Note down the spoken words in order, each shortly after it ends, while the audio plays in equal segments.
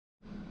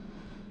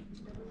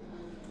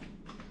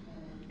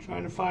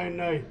Trying to find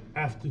Night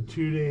after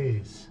 2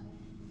 days.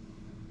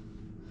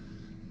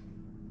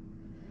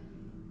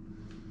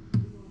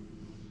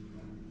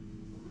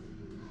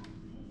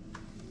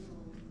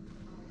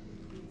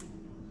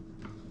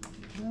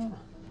 Well,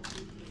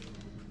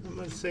 I'm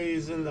gonna say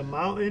he's in the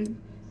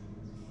mountain.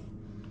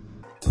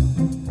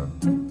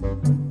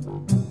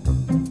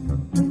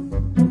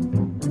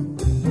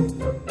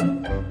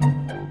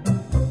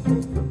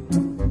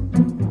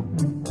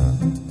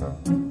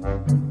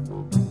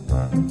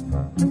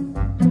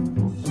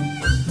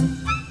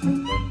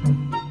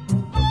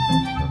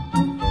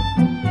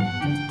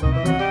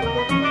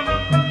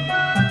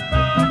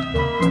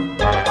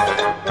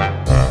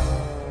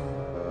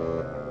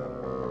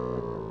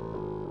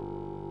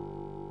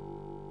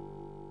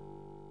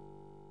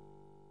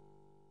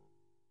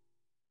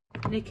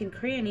 Nick and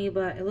Cranny,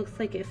 but it looks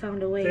like it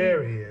found a way.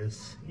 There he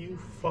is. You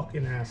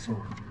fucking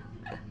asshole.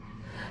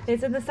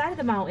 It's in the side of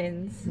the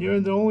mountains. You're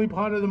in the only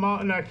part of the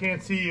mountain I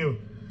can't see you.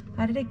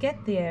 How did it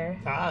get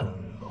there? I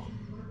don't know.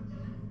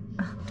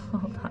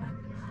 Hold on.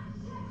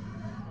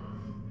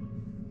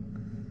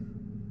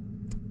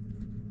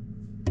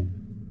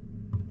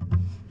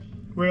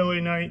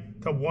 Really,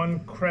 Night? The one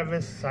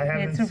crevice I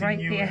haven't seen right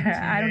you there. in 2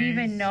 I don't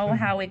even days? know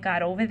how it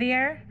got over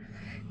there.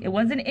 It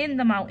wasn't in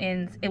the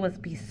mountains. It was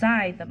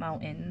beside the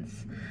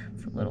mountains.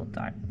 It's a little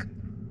dark.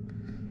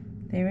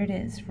 There it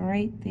is,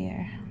 right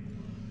there.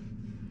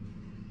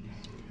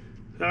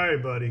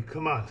 Alright, buddy.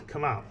 Come on.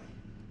 Come out.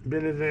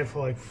 Been in there for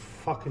like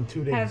fucking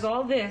 2 days. Has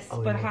all this,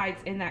 Oh, but yeah.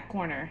 hides in that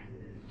corner.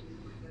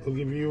 We'll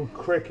give you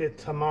cricket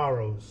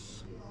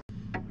tomorrows.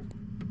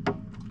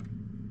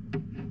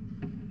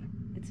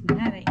 It's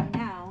mad at you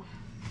now.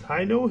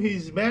 I know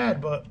he's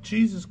mad, but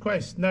Jesus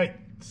Christ, Night,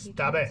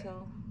 stop it.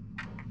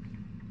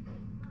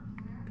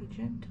 Be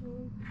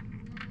gentle.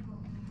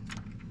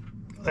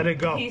 Let it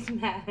go. He's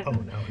mad. Oh,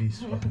 no,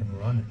 he's fucking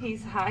running.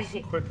 He's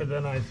hiding. Quicker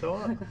than I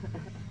thought.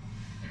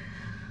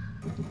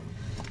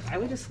 I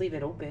would just leave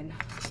it open.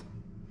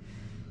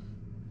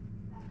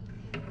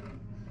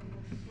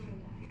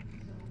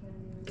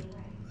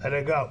 Let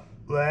it go.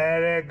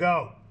 Let it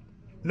go.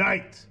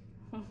 Night.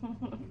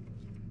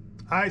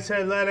 I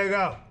said let it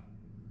go.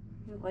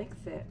 He likes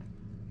it.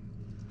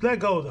 Let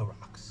go of the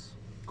rocks.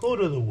 Go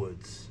to the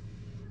woods.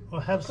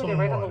 Or have some Put it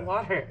right water. on the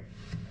water.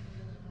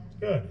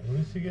 Good. At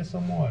least you get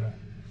some water.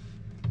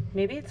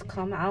 Maybe it's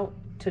come out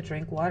to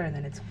drink water and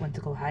then it's went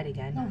to go hide No,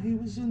 again. he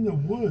was in the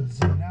woods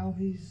and now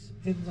he's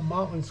in the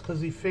mountains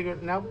because he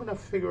figured, now I'm going to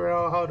figure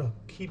out how to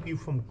keep you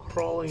from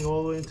crawling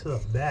all the way into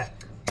the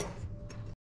back.